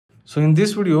So in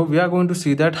this video, we are going to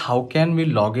see that how can we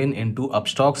log in into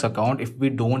Upstox account if we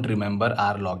don't remember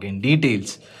our login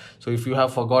details. So if you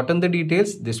have forgotten the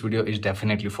details, this video is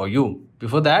definitely for you.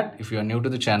 Before that, if you are new to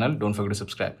the channel, don't forget to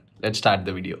subscribe. Let's start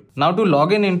the video. Now to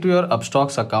log in into your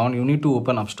Upstox account, you need to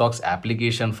open Upstox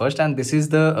application first, and this is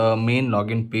the main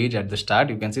login page at the start.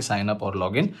 You can see sign up or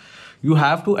login. You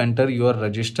have to enter your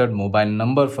registered mobile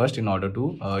number first in order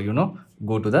to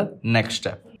go to the next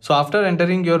step. So after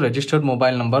entering your registered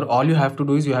mobile number, all you have to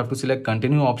do is you have to select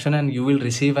continue option, and you will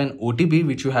receive an OTP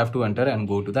which you have to enter and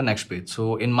go to the next page.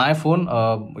 So in my phone,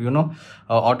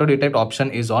 auto detect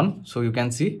option is on. So you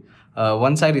can see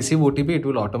once I receive OTP, it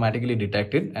will automatically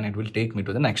detect it and it will take me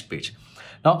to the next page.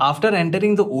 Now, after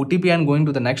entering the OTP and going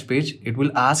to the next page, it will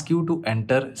ask you to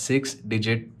enter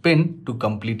 6-digit PIN to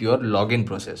complete your login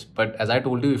process. But as I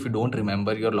told you, if you don't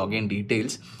remember your login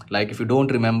details, like if you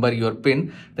don't remember your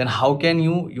PIN, then how can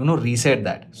you reset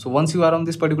that? So once you are on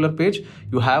this particular page,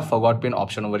 you have forgot PIN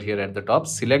option over here at the top.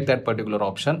 Select that particular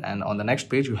option, and on the next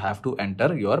page, you have to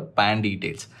enter your PAN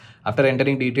details. After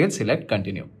entering details, select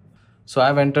continue. So I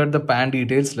have entered the PAN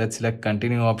details. Let's select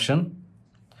continue option.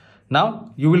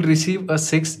 Now you will receive a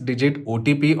 6-digit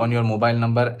OTP on your mobile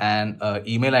number and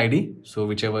email ID. So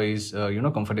whichever is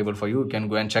comfortable for you, you can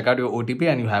go and check out your OTP,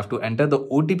 and you have to enter the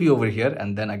OTP over here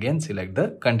and then again select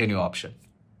the continue option.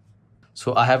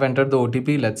 So I have entered the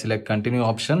OTP. Let's select continue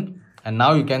option. And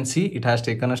now you can see it has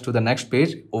taken us to the next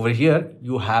page. Over here,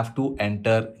 you have to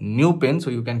enter new PIN. So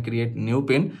you can create new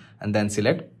PIN and then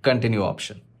select continue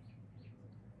option.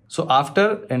 So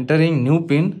after entering new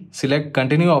PIN, select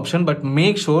continue option, but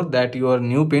make sure that your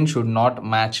new PIN should not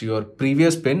match your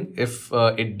previous PIN. If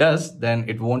it does, then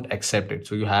it won't accept it.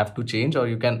 So you have to change, or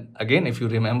you can, again, if you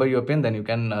remember your PIN, then you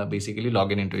can basically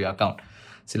log in into your account.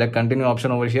 Select continue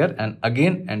option over here and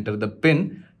again enter the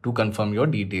PIN to confirm your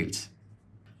details.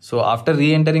 So after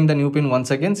re-entering the new PIN,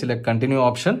 once again, select continue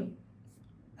option,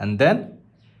 and then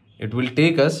it will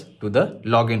take us to the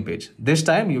login page. This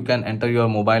time you can enter your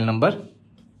mobile number.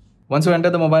 Once you enter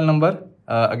the mobile number,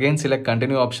 again select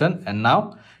continue option, and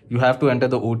now you have to enter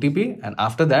the OTP, and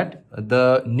after that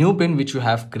the new PIN which you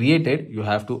have created, you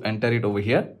have to enter it over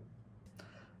here.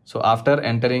 So after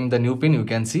entering the new PIN, you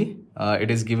can see it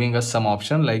is giving us some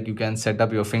option, like you can set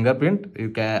up your fingerprint. You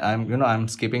can, I'm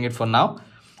skipping it for now,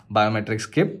 biometric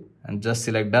skip, and just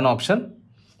select done option,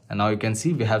 and now you can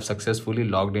see we have successfully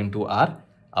logged into our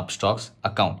Upstox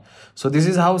account. So this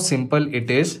is how simple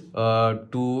it is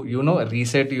to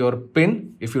reset your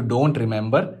PIN if you don't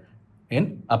remember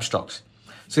in Upstox.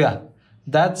 So yeah,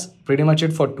 that's pretty much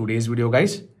it for today's video,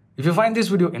 guys. If you find this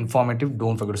video informative,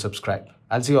 don't forget to subscribe.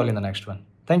 I'll see you all in the next one.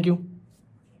 Thank you.